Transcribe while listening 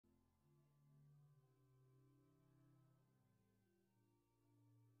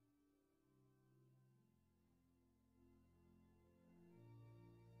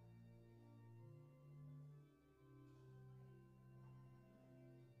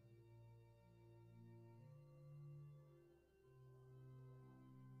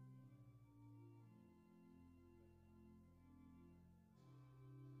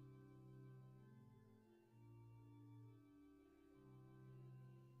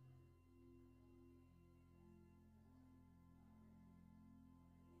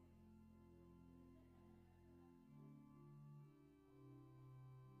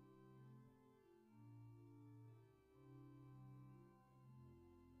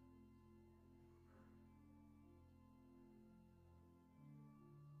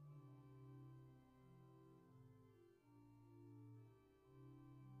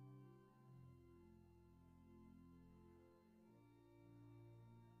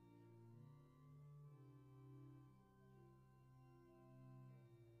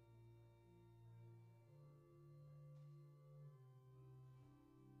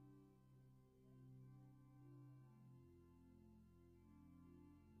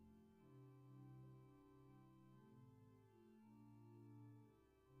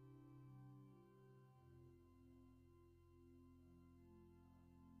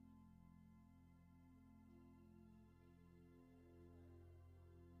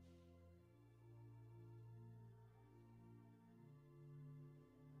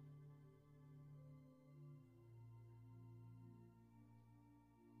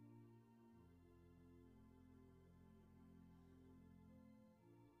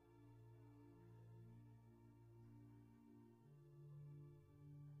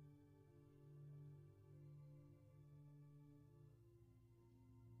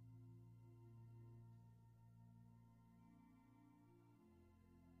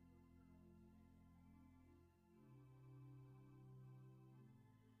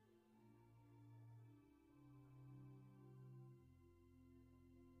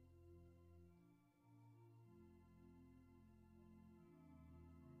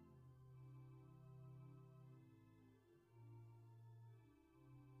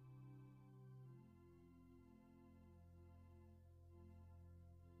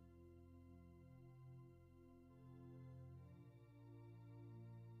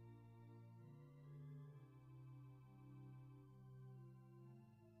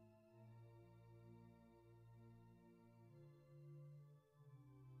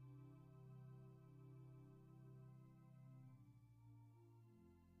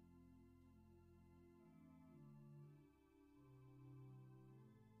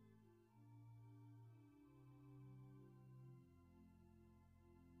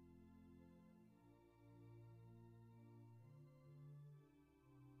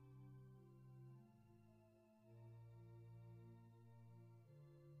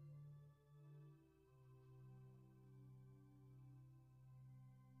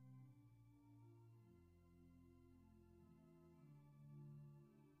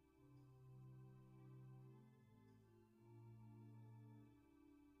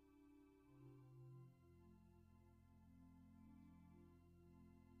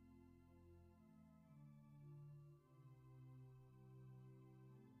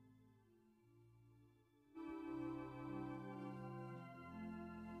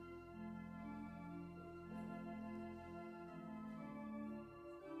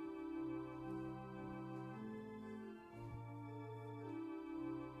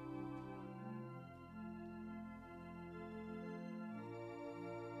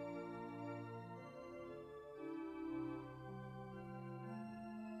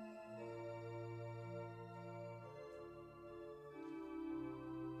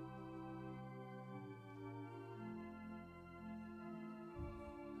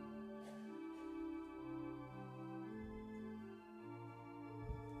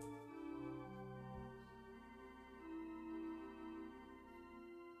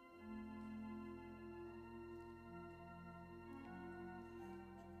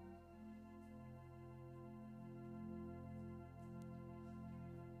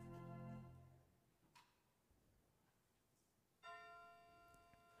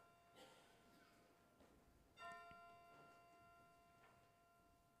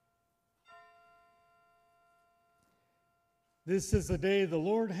This is the day the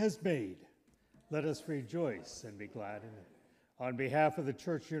Lord has made. Let us rejoice and be glad in it. On behalf of the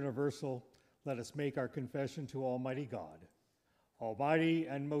Church Universal, let us make our confession to Almighty God. Almighty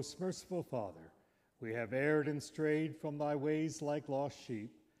and most merciful Father, we have erred and strayed from thy ways like lost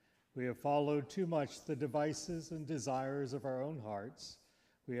sheep. We have followed too much the devices and desires of our own hearts.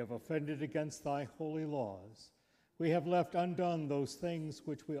 We have offended against thy holy laws. We have left undone those things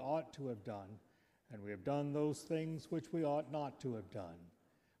which we ought to have done, and we have done those things which we ought not to have done.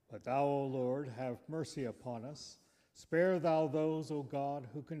 But thou, O Lord, have mercy upon us. Spare thou those, O God,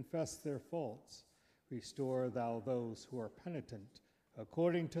 who confess their faults. Restore thou those who are penitent,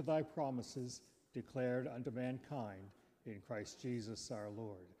 according to thy promises declared unto mankind in Christ Jesus our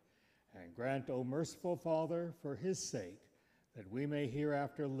Lord. And grant, O merciful Father, for his sake, that we may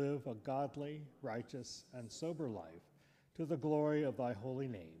hereafter live a godly, righteous, and sober life, to the glory of thy holy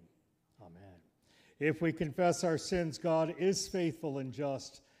name. Amen. If we confess our sins, God is faithful and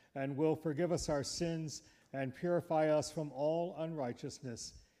just, and will forgive us our sins and purify us from all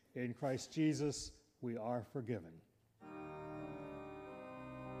unrighteousness. In Christ Jesus, we are forgiven.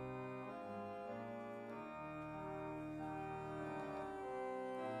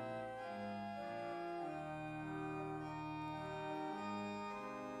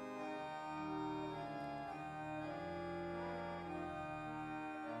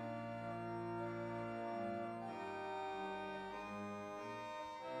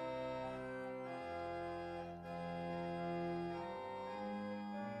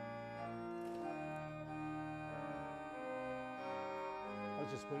 I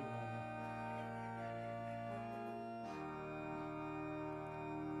was just waiting on you.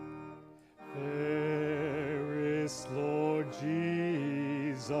 Fairest Lord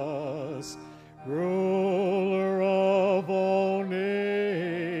Jesus, ruler of all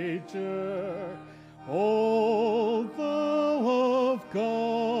nature, O thou of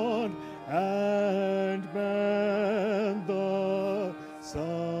God and man the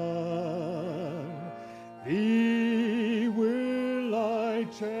Son, thee will I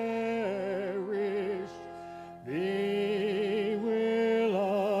cherish, thee will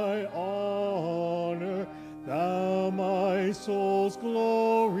I honor, thou my soul's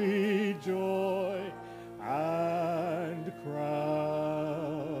glory, joy, and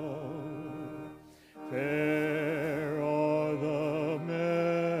crown. Fair are the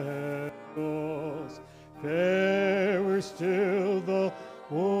meadows, fairer still the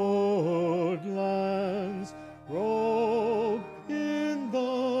woodlands, robed in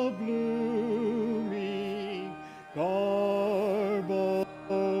the blooming garb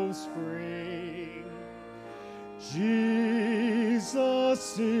of spring.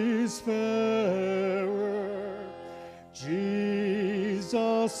 Jesus is fairer,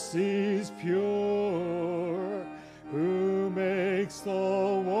 Jesus is pure, who makes the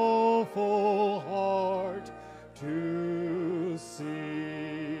woeful heart to sing.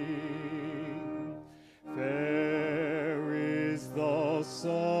 Fair is the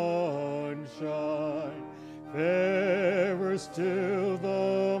sunshine, fairer still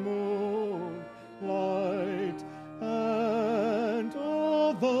the moonlight, and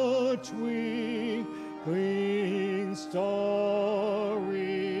all the twinkling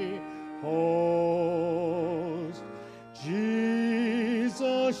starry host.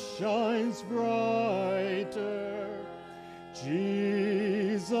 Jesus shines brighter,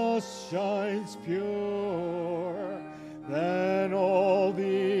 Jesus shines pure, than all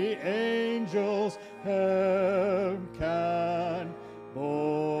the angels heaven can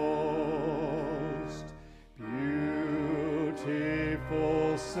boast.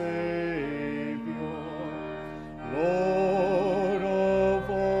 Beautiful Savior, Lord of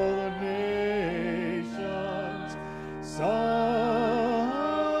all the nations,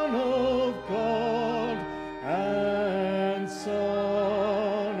 Son of God and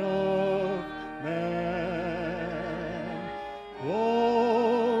Son of Man,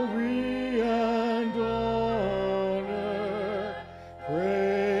 glory and honor,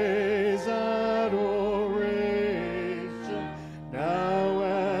 praise, adoration, now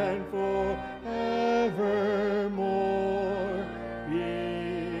and forevermore be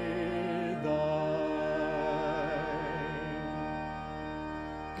thine.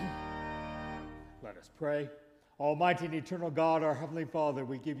 Let us pray. Almighty and eternal God, our Heavenly Father,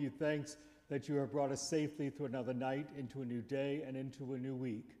 we give you thanks that you have brought us safely through another night, into a new day, and into a new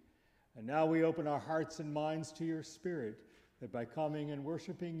week. And now we open our hearts and minds to your Spirit, that by coming and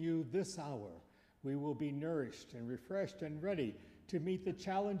worshiping you this hour, we will be nourished and refreshed and ready to meet the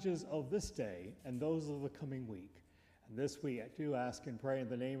challenges of this day and those of the coming week. And this we do ask and pray in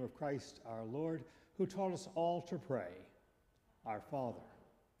the name of Christ our Lord, who taught us all to pray. Our Father,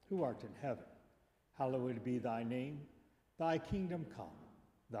 who art in heaven, hallowed be thy name. Thy kingdom come,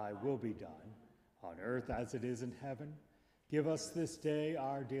 thy will be done, on earth as it is in heaven. Give us this day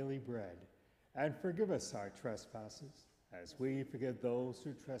our daily bread, and forgive us our trespasses, as we forgive those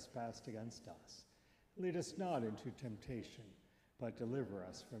who trespass against us. Lead us not into temptation, but deliver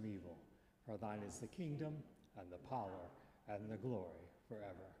us from evil. For thine is the kingdom, and the power, and the glory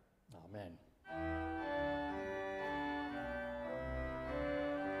forever. Amen.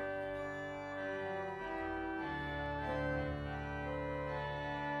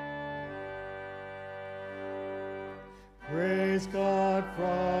 Praise God,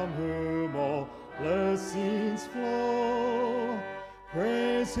 from whom all blessings flow.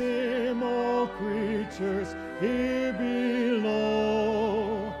 Praise him, all creatures here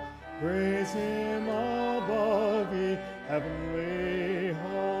below. Praise him above, ye heavenly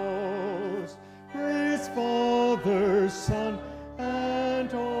host. Praise Father, Son, and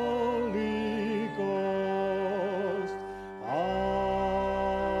Holy Ghost.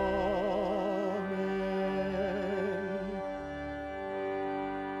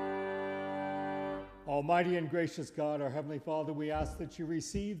 Almighty and gracious God, our Heavenly Father, we ask that you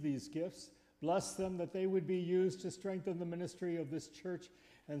receive these gifts, bless them, that they would be used to strengthen the ministry of this church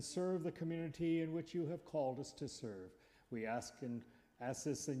and serve the community in which you have called us to serve. We ask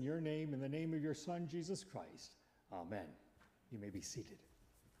this in your name, in the name of your Son, Jesus Christ. Amen. You may be seated.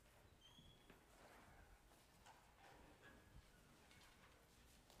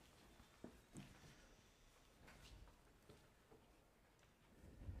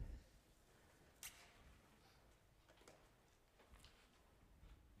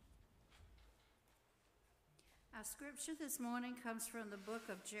 Our scripture this morning comes from the book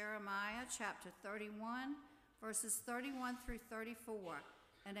of Jeremiah, chapter 31, verses 31 through 34,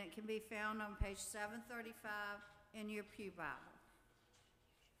 and it can be found on page 735 in your pew Bible.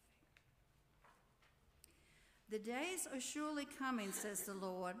 The days are surely coming, says the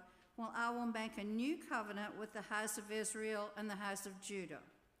Lord, when I will make a new covenant with the house of Israel and the house of Judah.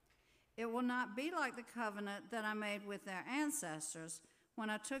 It will not be like the covenant that I made with their ancestors when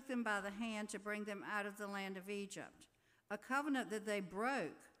I took them by the hand to bring them out of the land of Egypt, a covenant that they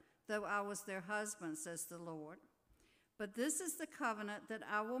broke, though I was their husband, says the Lord. But this is the covenant that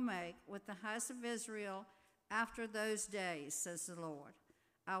I will make with the house of Israel after those days, says the Lord.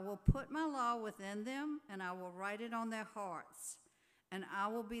 I will put my law within them, and I will write it on their hearts, and I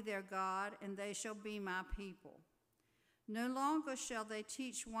will be their God, and they shall be my people. No longer shall they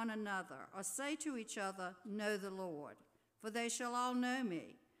teach one another, or say to each other, know the Lord. For they shall all know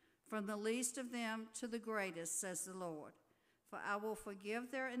me, from the least of them to the greatest, says the Lord. For I will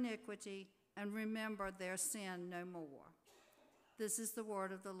forgive their iniquity and remember their sin no more. This is the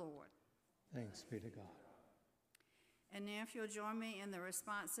word of the Lord. Thanks be to God. And now if you'll join me in the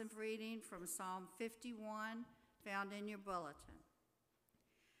responsive reading from Psalm 51, found in your bulletin.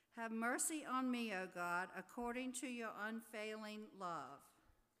 Have mercy on me, O God, according to your unfailing love.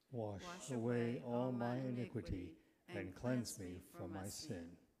 Wash away all my iniquity, and cleanse me from my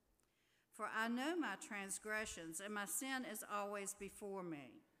sin. For I know my transgressions, and my sin is always before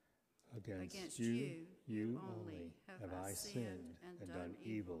me. Against you only, have I sinned and done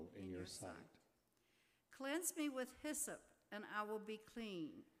evil in your sight. Cleanse me with hyssop, and I will be clean.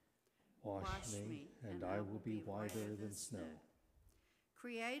 Wash me, and I will be whiter than snow.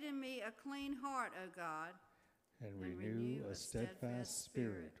 Create in me a clean heart, O God, and renew a steadfast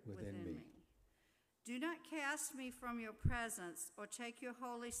spirit within me. Do not cast me from your presence or take your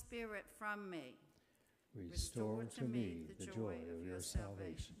Holy Spirit from me. Restore to me the joy of your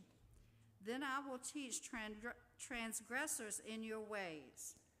salvation. Then I will teach transgressors in your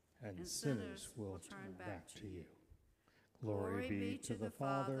ways, and sinners will turn back to you. Glory be to the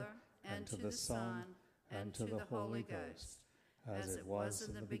Father, and to the Son, and to the Holy Ghost, as it was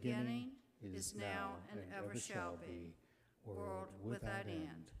in the beginning, is now, and ever shall be, world without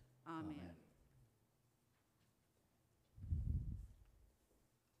end. Amen.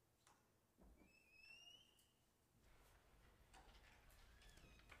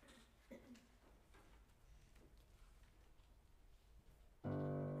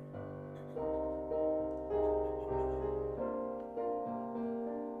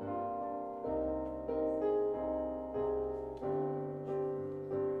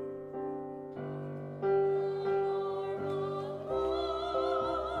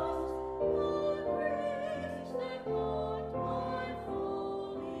 Our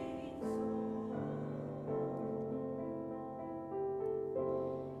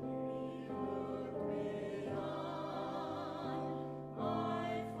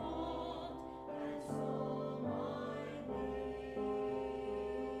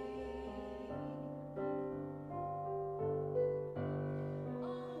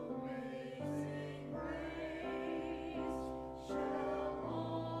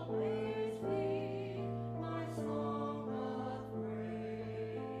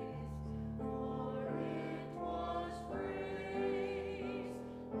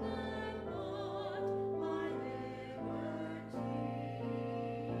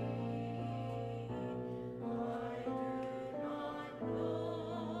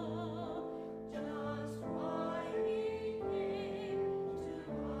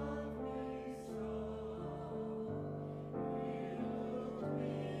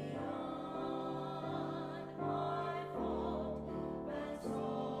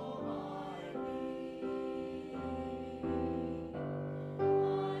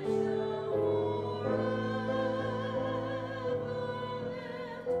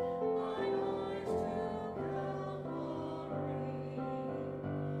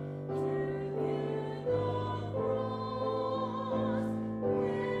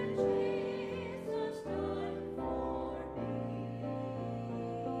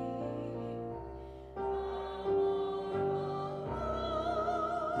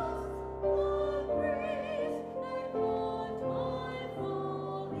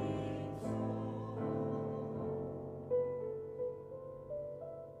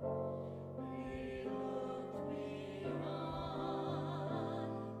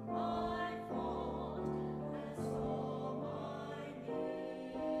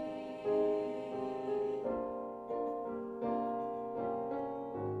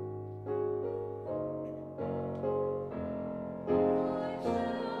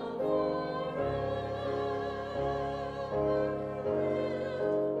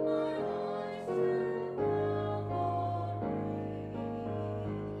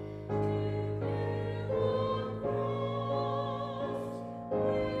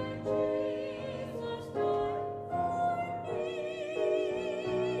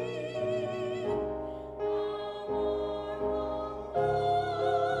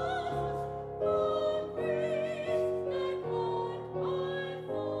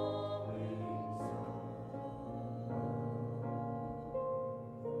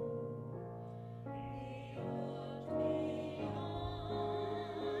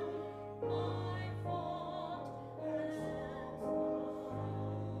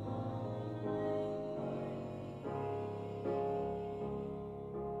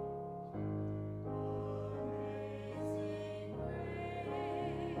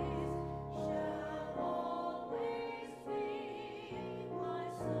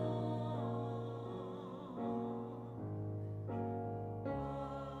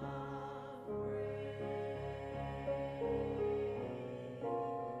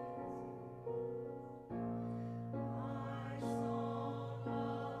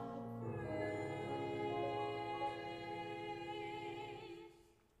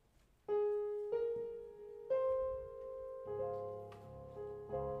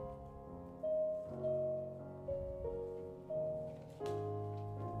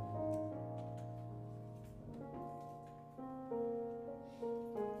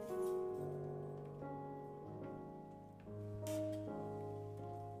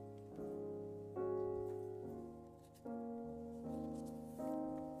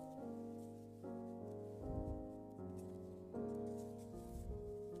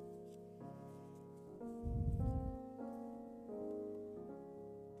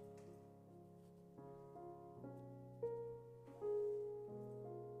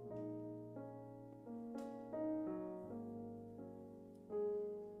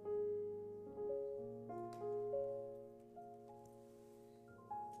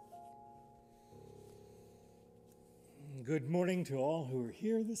Good morning to all who are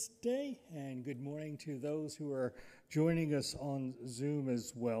here this day, and good morning to those who are joining us on Zoom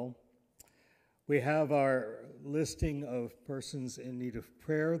as well. We have our listing of persons in need of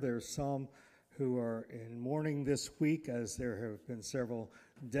prayer. There's some who are in mourning this week, as there have been several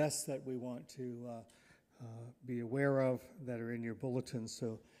deaths that we want to be aware of that are in your bulletin.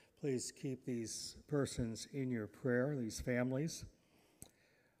 So please keep these persons in your prayer, these families.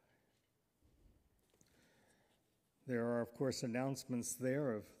 There are, of course, announcements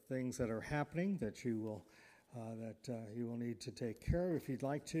there of things that are happening that you will need to take care of if you'd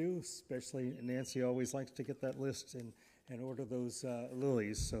like to. Especially Nancy always likes to get that list and order those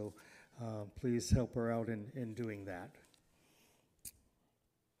lilies. So please help her out in doing that.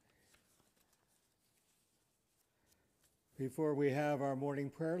 Before we have our morning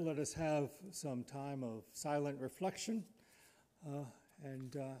prayer, let us have some time of silent reflection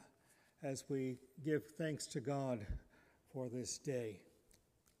as we give thanks to God for this day,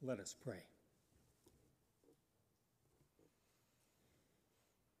 let us pray.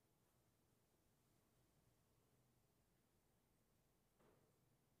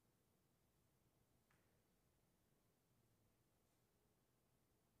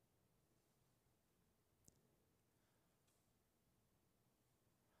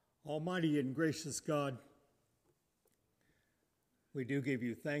 Almighty and gracious God, we do give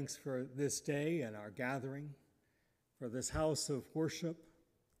you thanks for this day and our gathering, for this house of worship,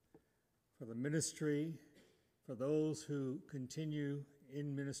 for the ministry, for those who continue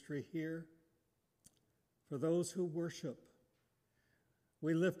in ministry here, for those who worship.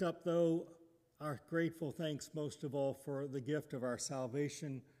 We lift up, though, our grateful thanks most of all for the gift of our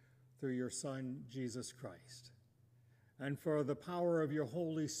salvation through your Son, Jesus Christ, and for the power of your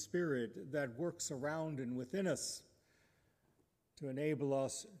Holy Spirit that works around and within us to enable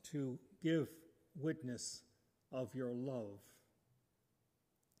us to give witness of your love.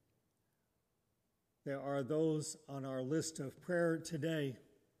 There are those on our list of prayer today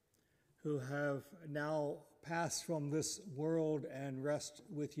who have now passed from this world and rest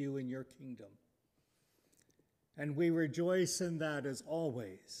with you in your kingdom. And we rejoice in that as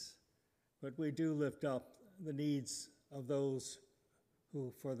always, but we do lift up the needs of those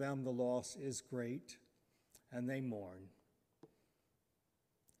who, for them, the loss is great, and they mourn.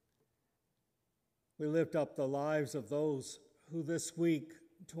 We lift up the lives of those who this week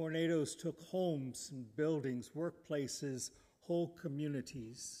tornadoes took homes and buildings, workplaces, whole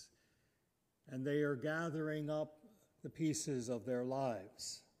communities, and they are gathering up the pieces of their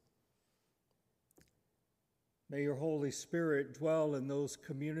lives. May your Holy Spirit dwell in those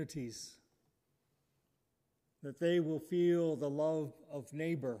communities, that they will feel the love of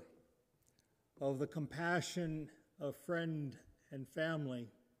neighbor, of the compassion of friend and family,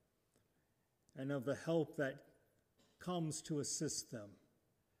 and of the help that comes to assist them.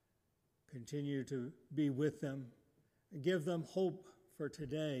 Continue to be with them, and give them hope for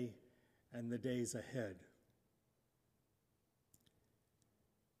today and the days ahead.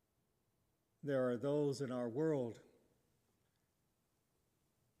 There are those in our world,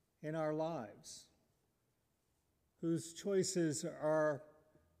 in our lives, whose choices are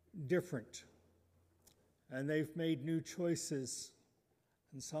different, and they've made new choices,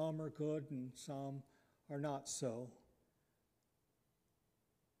 and some are good and some are not so.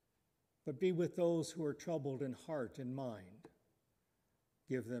 But be with those who are troubled in heart and mind.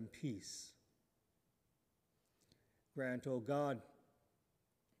 Give them peace. Grant, O God,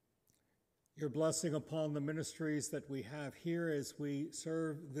 your blessing upon the ministries that we have here as we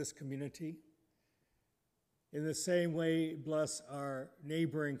serve this community. In the same way, bless our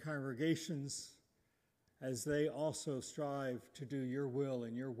neighboring congregations as they also strive to do your will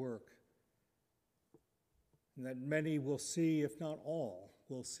and your work, and that many will see, if not all,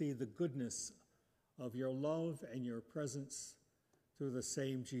 will see the goodness of your love and your presence through the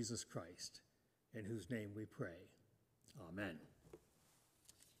same Jesus Christ, in whose name we pray. Amen.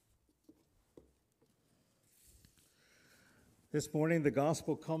 This morning, the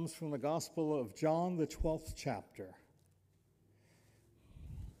gospel comes from the Gospel of John, the 12th chapter.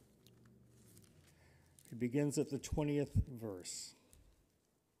 It begins at the 20th verse.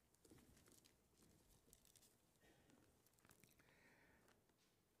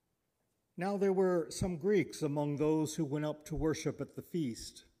 Now there were some Greeks among those who went up to worship at the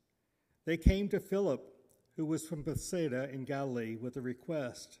feast. They came to Philip, who was from Bethsaida in Galilee, with a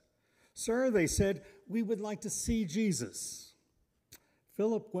request. "Sir," they said, "we would like to see Jesus."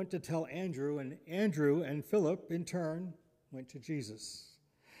 Philip went to tell Andrew, and Andrew and Philip, in turn, went to Jesus.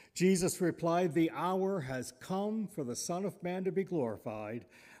 Jesus replied, "The hour has come for the Son of Man to be glorified.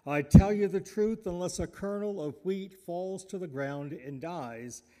 I tell you the truth, unless a kernel of wheat falls to the ground and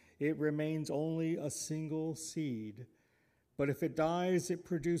dies, it remains only a single seed. But if it dies, it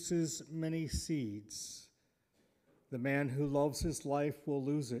produces many seeds. The man who loves his life will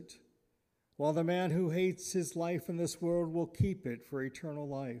lose it, while the man who hates his life in this world will keep it for eternal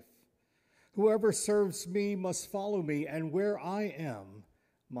life. Whoever serves me must follow me, and where I am,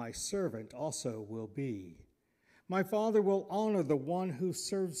 my servant also will be. My Father will honor the one who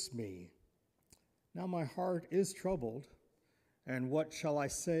serves me. Now my heart is troubled, and what shall I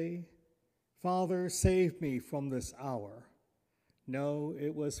say? Father, save me from this hour. No,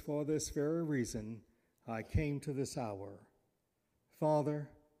 it was for this very reason I came to this hour. Father,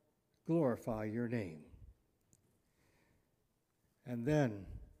 glorify your name." And then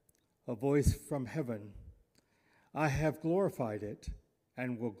a voice from heaven, "I have glorified it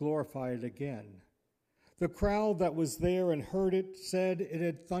and will glorify it again." The crowd that was there and heard it said it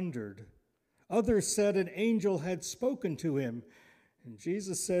had thundered. Others said an angel had spoken to him. And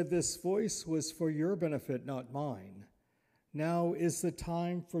Jesus said, "This voice was for your benefit, not mine. Now is the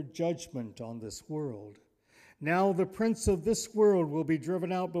time for judgment on this world. Now the prince of this world will be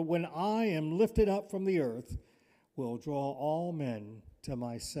driven out, but when I am lifted up from the earth, will draw all men to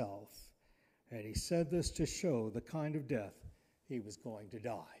myself." And he said this to show the kind of death he was going to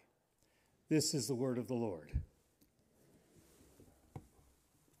die. This is the word of the Lord.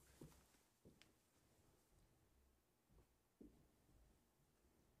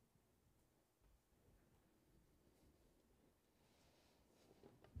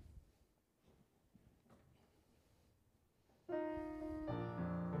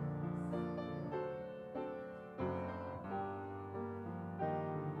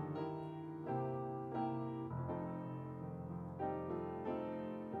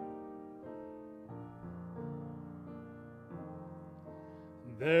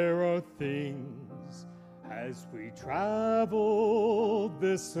 There are things as we travel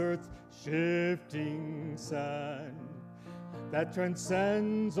this earth's shifting sand that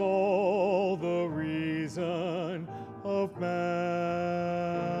transcends all the reason of man.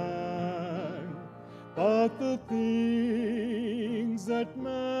 But the things that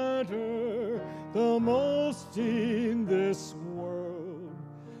matter the most in this world,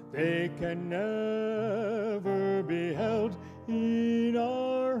 they can never be held in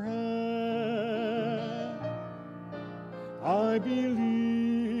our hand. I believe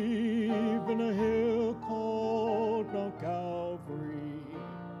in a hill called Mount Calvary,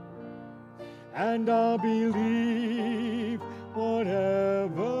 and I believe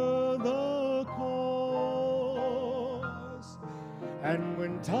whatever the cost. And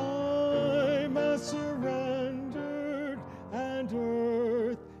when time has surrendered and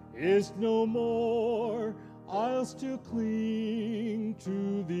earth is no more, I'll still cling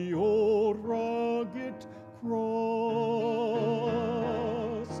to the old rugged cross.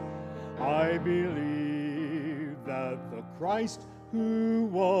 I believe that the Christ who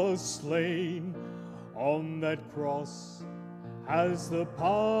was slain on that cross has the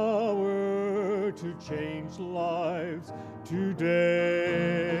power to change lives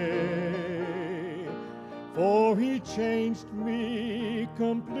today. For he changed me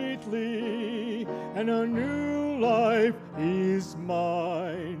completely, and a new life is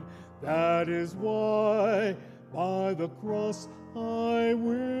mine. That is why by the cross I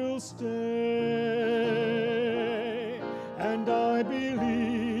will stay. And I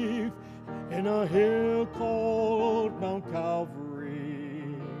believe in a hill called Mount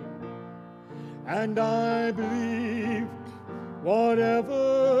Calvary. And I believe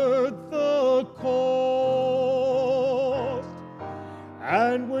whatever the cost.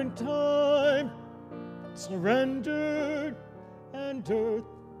 And when time surrendered and earth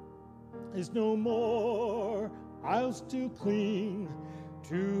is no more, I'll still cling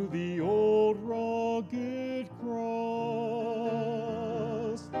to the old rugged cross.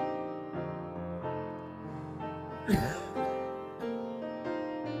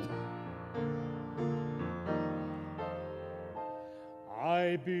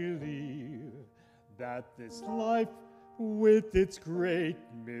 I believe that this life with its great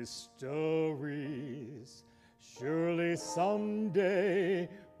mysteries surely someday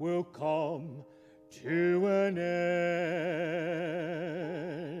will come to an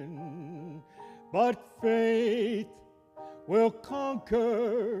end. But faith will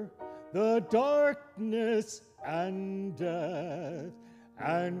conquer the darkness and death,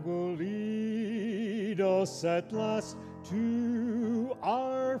 and will lead us at last to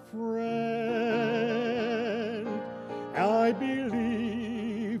our friend. I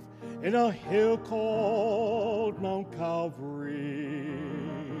believe in a hill called Mount Calvary.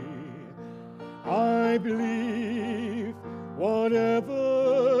 I believe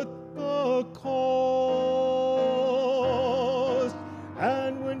whatever the cost,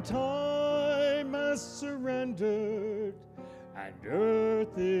 and when time has surrendered and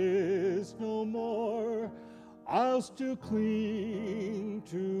earth is no more, I'll still cling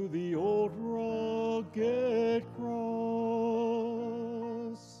to the old rugged cross.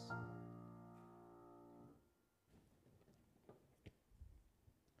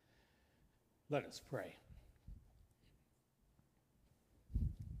 Let us pray.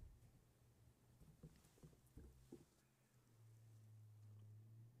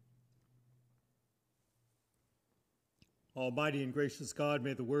 Almighty and gracious God,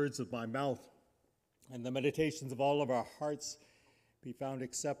 may the words of my mouth and the meditations of all of our hearts be found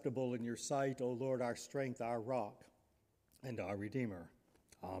acceptable in your sight, O Lord, our strength, our rock, and our Redeemer.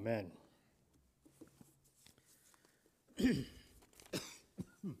 Amen.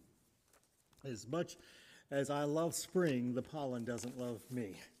 As much as I love spring, the pollen doesn't love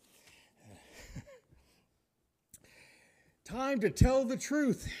me. Time to tell the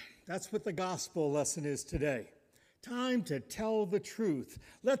truth. That's what the gospel lesson is today. Time to tell the truth.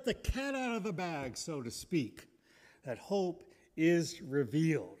 Let the cat out of the bag, so to speak, that hope is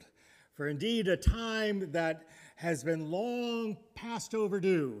revealed. For indeed, a time that has been long past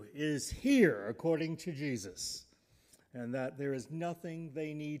overdue is here, according to Jesus, and that there is nothing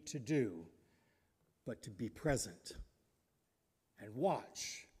they need to do but to be present and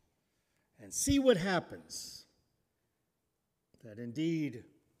watch and see what happens, that indeed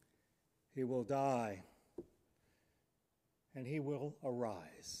he will die and he will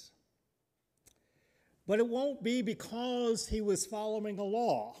arise. But it won't be because he was following a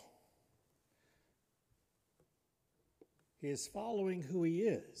law. He is following who he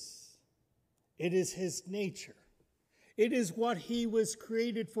is. It is his nature. It is what he was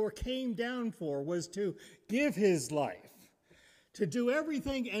created for, came down for, was to give his life, to do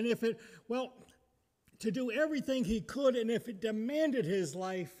everything, and to do everything he could, and if it demanded his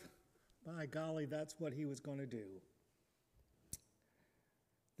life, by golly, that's what he was going to do.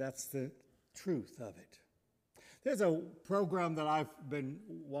 That's the truth of it. There's a program that I've been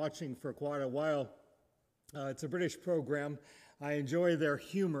watching for quite a while. It's a British program. I enjoy their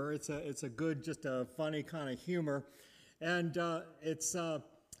humor. It's a good, just a funny kind of humor. And it's a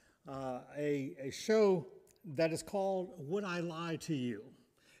show that is called Would I Lie to You?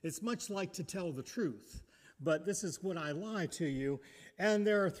 It's much like To Tell the Truth, but this is Would I Lie to You? And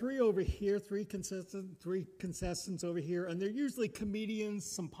there are three over here, three contestants over here, and they're usually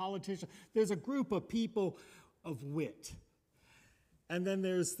comedians, some politicians. There's a group of people of wit. And then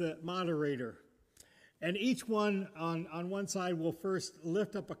there's the moderator. And each one on one side will first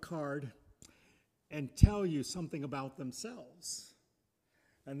lift up a card and tell you something about themselves.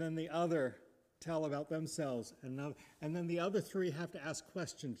 And then the other tell about themselves. And then the other three have to ask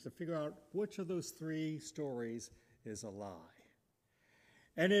questions to figure out which of those three stories is a lie.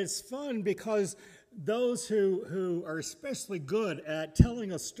 And it's fun because those who are especially good at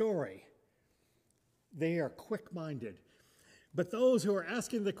telling a story, they are quick-minded. But those who are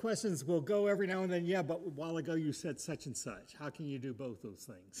asking the questions will go every now and then, yeah, but a while ago you said such and such. How can you do both those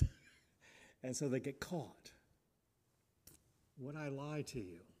things? And so they get caught. Would I lie to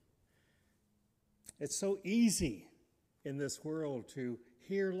you? It's so easy in this world to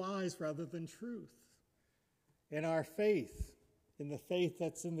hear lies rather than truth. In our faith, in the faith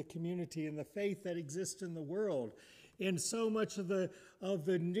that's in the community, in the faith that exists in the world, in so much of the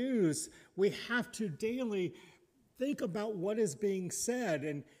news, we have to daily think about what is being said,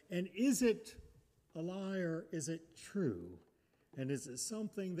 and is it a lie or is it true? And is it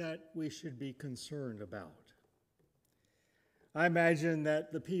something that we should be concerned about? I imagine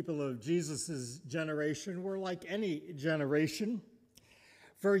that the people of Jesus' generation were like any generation.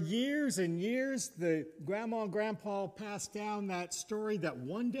 For years and years, the grandma and grandpa passed down that story that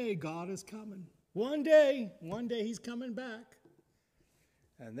one day God is coming. One day he's coming back.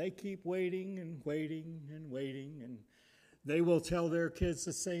 And they keep waiting and waiting and waiting, and they will tell their kids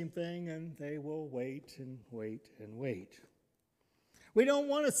the same thing, and they will wait and wait and wait. We don't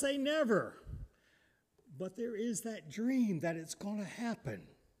want to say never, but there is that dream that it's going to happen.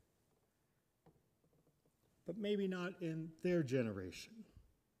 But maybe not in their generation.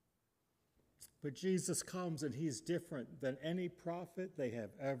 But Jesus comes, and he's different than any prophet they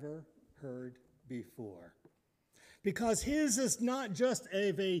have ever heard before. Because his is not just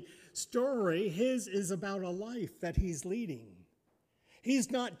a story, his is about a life that he's leading.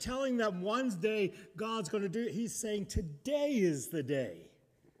 He's not telling them one day God's going to do it. He's saying today is the day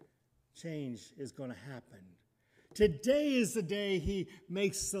change is going to happen. Today is the day he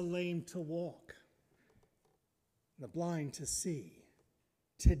makes the lame to walk, the blind to see.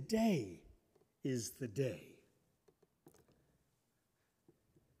 Today is the day.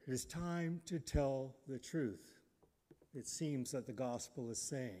 It is time to tell the truth, it seems that the gospel is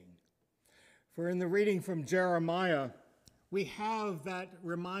saying. For in the reading from Jeremiah, we have that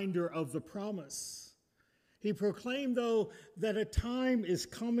reminder of the promise. He proclaimed, though, that a time is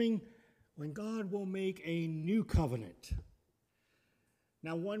coming when God will make a new covenant.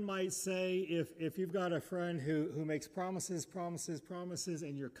 Now, one might say, if you've got a friend who makes promises,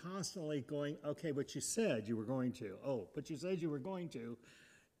 and you're constantly going, okay, but you said you were going to. Oh, but you said you were going to.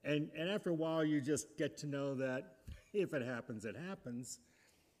 And after a while, you just get to know that if it happens, it happens.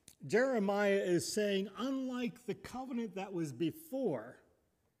 Jeremiah is saying, unlike the covenant that was before,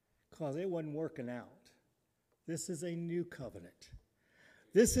 because it wasn't working out, this is a new covenant.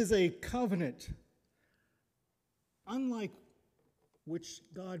 This is a covenant unlike which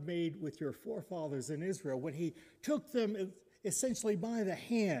God made with your forefathers in Israel when he took them essentially by the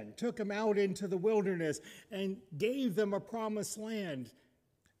hand, took them out into the wilderness and gave them a promised land.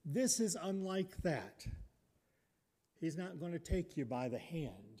 This is unlike that. He's not going to take you by the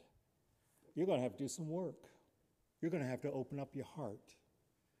hand. You're going to have to do some work. You're going to have to open up your heart.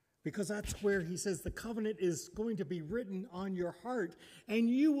 Because that's where he says the covenant is going to be written on your heart, and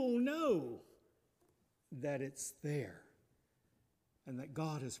you will know that it's there and that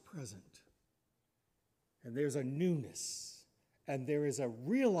God is present. And there's a newness, and there is a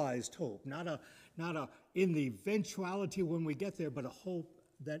realized hope, not a in the eventuality when we get there, but a hope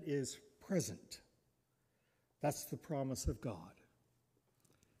that is present. That's the promise of God.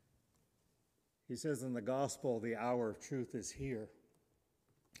 He says in the gospel, the hour of truth is here.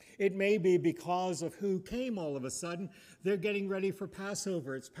 It may be because of who came all of a sudden. They're getting ready for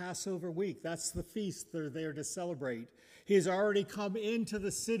Passover. It's Passover week. That's the feast they're there to celebrate. He has already come into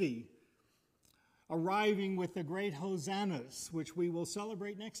the city, arriving with the great hosannas, which we will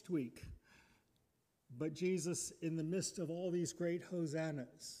celebrate next week. But Jesus, in the midst of all these great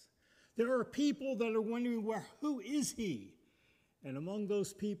hosannas, there are people that are wondering, who is he? And among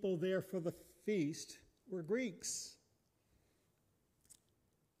those people there for the feast were Greeks.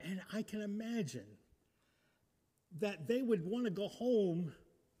 And I can imagine that they would want to go home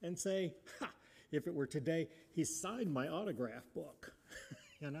and say, if it were today, he signed my autograph book,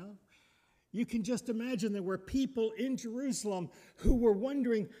 you know? You can just imagine there were people in Jerusalem who were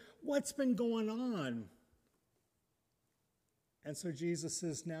wondering, what's been going on? And so Jesus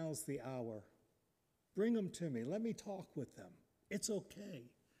says, now's the hour. Bring them to me. Let me talk with them. It's okay.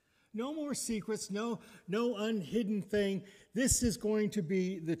 No more secrets, no unhidden thing. This is going to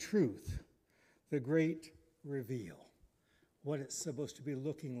be the truth, the great reveal, what it's supposed to be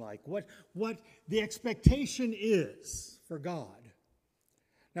looking like, what the expectation is for God.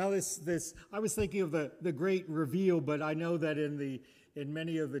 Now, this I was thinking of the great reveal, but I know that in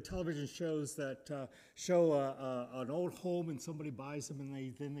many of the television shows that show an old home and somebody buys them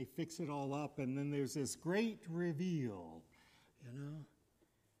and then they fix it all up, and then there's this great reveal, you know.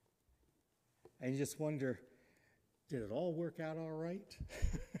 And you just wonder, did it all work out all right?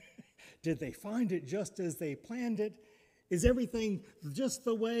 Did they find it just as they planned it? Is everything just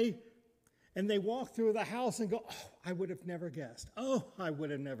the way? And they walk through the house and go, oh, I would have never guessed. Oh, I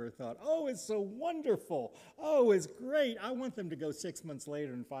would have never thought. Oh, it's so wonderful. Oh, it's great. I want them to go 6 months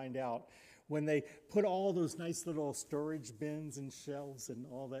later and find out when they put all those nice little storage bins and shelves and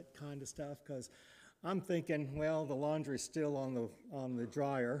all that kind of stuff, because I'm thinking, well, the laundry's still on the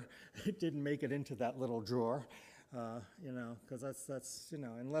dryer. It didn't make it into that little drawer, you know, because that's you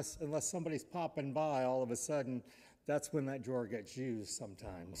know, unless somebody's popping by all of a sudden, that's when that drawer gets used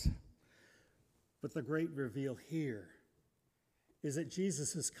sometimes. But the great reveal here is that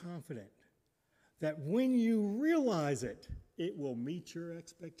Jesus is confident that when you realize it, it will meet your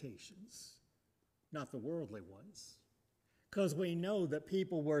expectations, not the worldly ones. Because we know that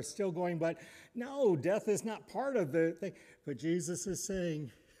people were still going, but no, death is not part of the thing. But Jesus is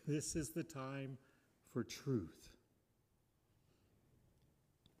saying, this is the time for truth.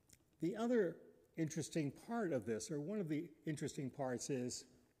 The other interesting part of this, or one of the interesting parts, is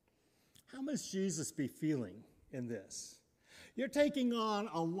how must Jesus be feeling in this? You're taking on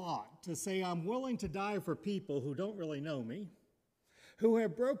a lot to say, I'm willing to die for people who don't really know me, who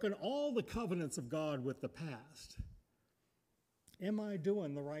have broken all the covenants of God with the past. Am I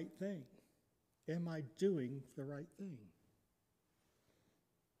doing the right thing? Am I doing the right thing?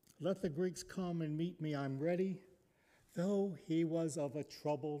 Let the Greeks come and meet me, I'm ready, though he was of a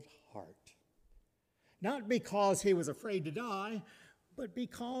troubled heart. Not because he was afraid to die, but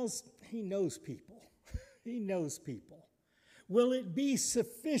because he knows people. He knows people. Will it be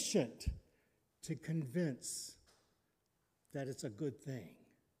sufficient to convince that it's a good thing?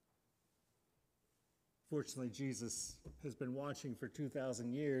 Fortunately, Jesus has been watching for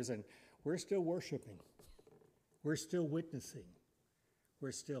 2,000 years, and we're still worshiping. We're still witnessing.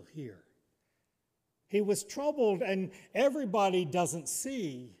 We're still here. He was troubled, and everybody doesn't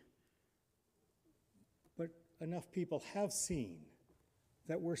see, but enough people have seen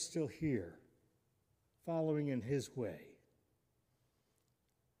that we're still here, following in his way.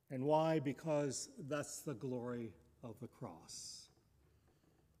 And why? Because that's the glory of the cross.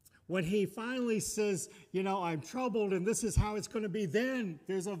 When he finally says, I'm troubled and this is how it's going to be, then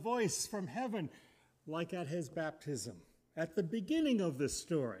there's a voice from heaven, like at his baptism, at the beginning of this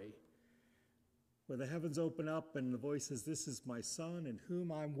story, where the heavens open up and the voice says, "This is my son in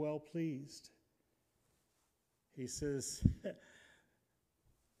whom I'm well pleased." He says,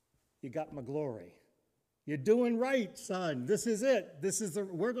 "You got my glory. You're doing right, son. This is it.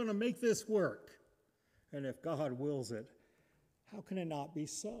 We're going to make this work. And if God wills it, how can it not be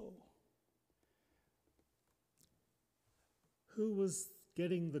so?" Who was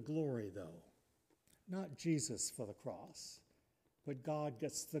getting the glory, though? Not Jesus for the cross, but God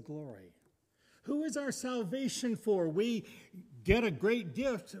gets the glory. Who is our salvation for? We get a great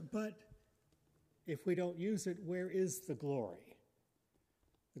gift, but if we don't use it, where is the glory?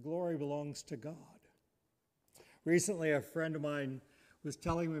 The glory belongs to God. Recently, a friend of mine was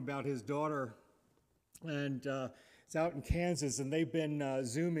telling me about his daughter, and it's out in Kansas, and they've been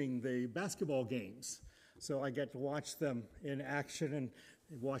Zooming the basketball games. So I get to watch them in action and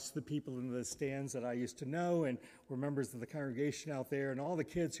watch the people in the stands that I used to know and were members of the congregation out there, and all the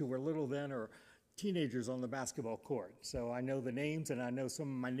kids who were little then are teenagers on the basketball court. So I know the names, and I know some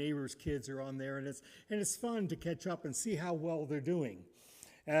of my neighbors' kids are on there, and it's fun to catch up and see how well they're doing.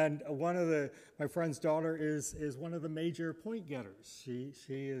 And my friend's daughter is one of the major point getters. She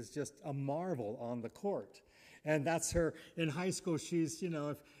is just a marvel on the court. And that's her in high school. She's,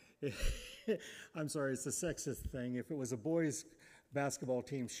 I'm sorry, it's a sexist thing. If it was a boys' basketball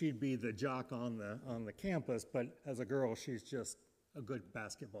team, she'd be the jock on the campus. But as a girl, she's just a good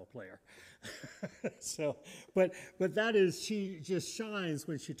basketball player. But she just shines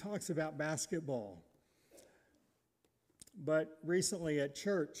when she talks about basketball. But recently at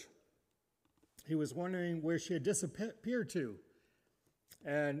church, he was wondering where she had disappeared to.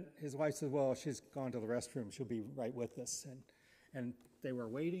 And his wife said, "Well, she's gone to the restroom. She'll be right with us." And they were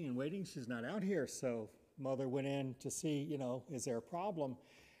waiting and waiting. She's not out here. So mother went in to see, is there a problem?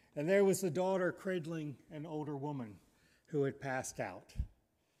 And there was the daughter cradling an older woman who had passed out.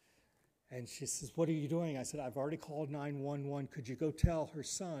 And she says, "What are you doing?" I said, "I've already called 911. Could you go tell her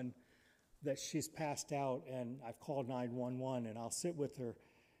son that she's passed out, and I've called 911, and I'll sit with her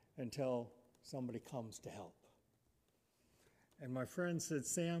until somebody comes to help." And my friend said,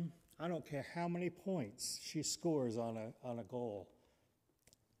 "Sam, I don't care how many points she scores on a goal.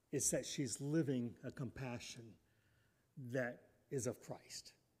 It's that she's living a compassion that is of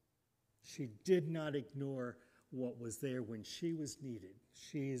Christ. She did not ignore what was there when she was needed.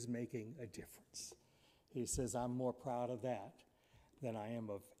 She is making a difference." He says, "I'm more proud of that than I am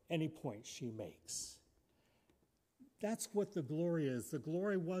of any point she makes." That's what the glory is. The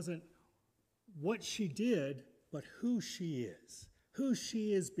glory wasn't what she did, but who she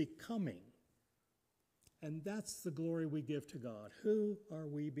is becoming. And that's the glory we give to God. Who are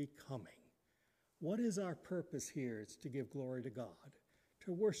we becoming? What is our purpose here? It's to give glory to God,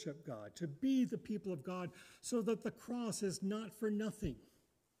 to worship God, to be the people of God, so that the cross is not for nothing.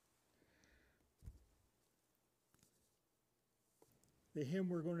 The hymn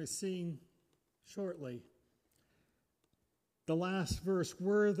we're going to sing shortly, the last verse,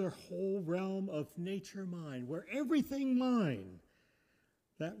 "Were the whole realm of nature mine, were everything mine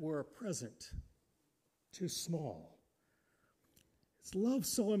that were a present too small. It's love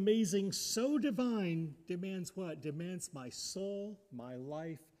so amazing, so divine, demands what? Demands my soul, my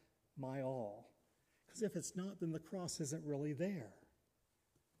life, my all. Because if it's not, then the cross isn't really there.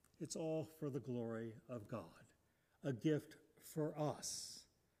 It's all for the glory of God, a gift for us,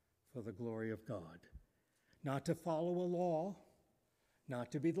 for the glory of God. Not to follow a law,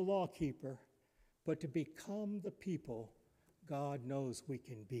 not to be the law keeper, but to become the people God knows we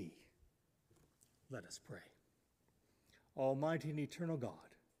can be. Let us pray. Almighty and eternal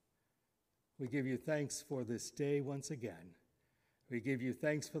God, we give you thanks for this day once again. We give you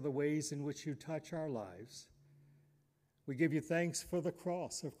thanks for the ways in which you touch our lives. We give you thanks for the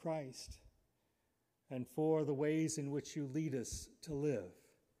cross of Christ and for the ways in which you lead us to live.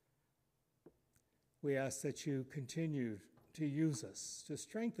 We ask that you continue to use us, to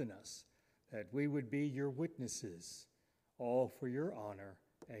strengthen us, that we would be your witnesses, all for your honor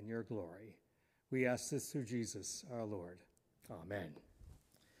and your glory. We ask this through Jesus our Lord. Amen.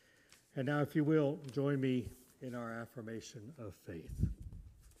 And now, if you will, join me in our affirmation of faith.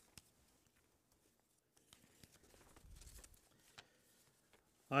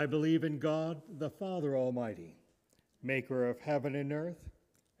 I believe in God, the Father Almighty, maker of heaven and earth,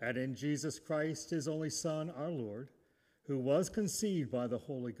 and in Jesus Christ, his only Son, our Lord, who was conceived by the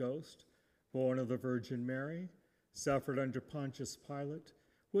Holy Ghost, born of the Virgin Mary, suffered under Pontius Pilate,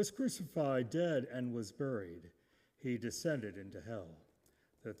 was crucified, dead, and was buried. He descended into hell.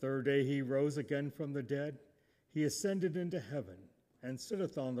 The third day he rose again from the dead. He ascended into heaven, and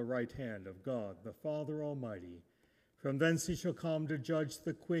sitteth on the right hand of God, the Father Almighty. From thence he shall come to judge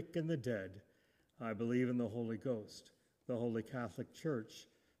the quick and the dead. I believe in the Holy Ghost, the Holy Catholic Church,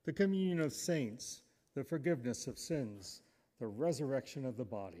 the communion of saints, the forgiveness of sins, the resurrection of the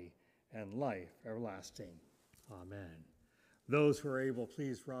body, and life everlasting. Amen. Those who are able,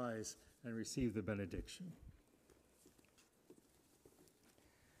 please rise and receive the benediction.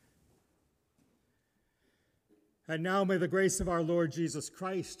 And now may the grace of our Lord Jesus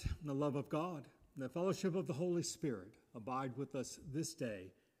Christ, and the love of God, and the fellowship of the Holy Spirit abide with us this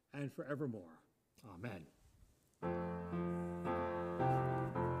day and forevermore. Amen.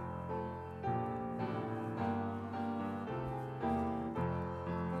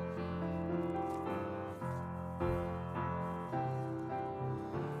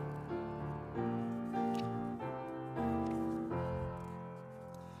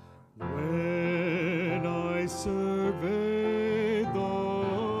 When I survey the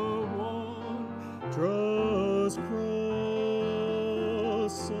wondrous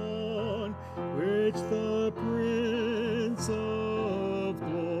cross on which the Prince of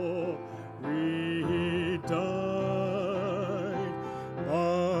Glory died,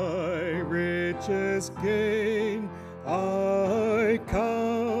 my richest gain I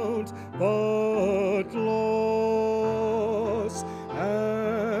count but loss,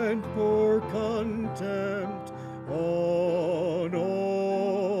 and pour contempt on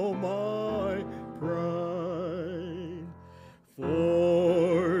all my pride.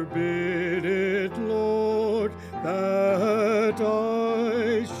 Forbid it, Lord, that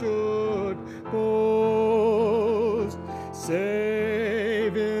I should boast,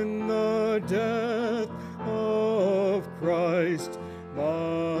 save in the death of Christ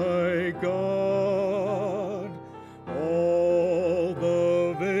my God. All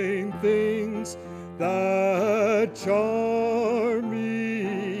the vain things that charm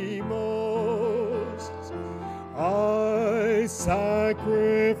me most, I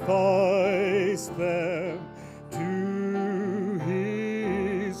sacrifice them to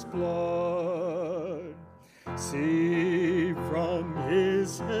his blood. See from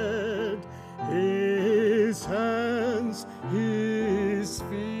his head, his hands, his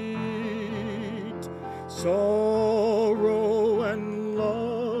feet, sorrow and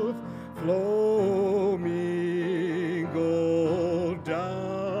love flow mingled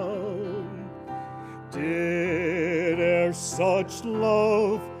down. Did e'er such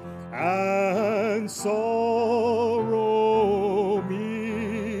love and sorrow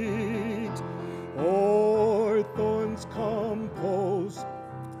meet, or thorns compose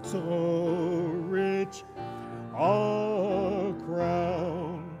so rich a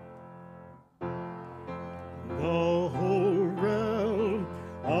crown? The whole realm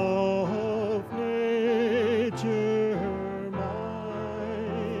of nature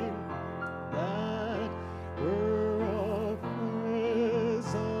mine, that were of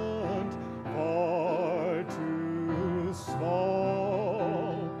present far too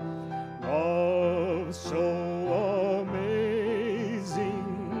small. Love so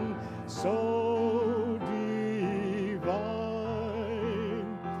amazing, so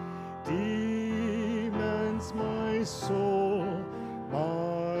divine, demands my soul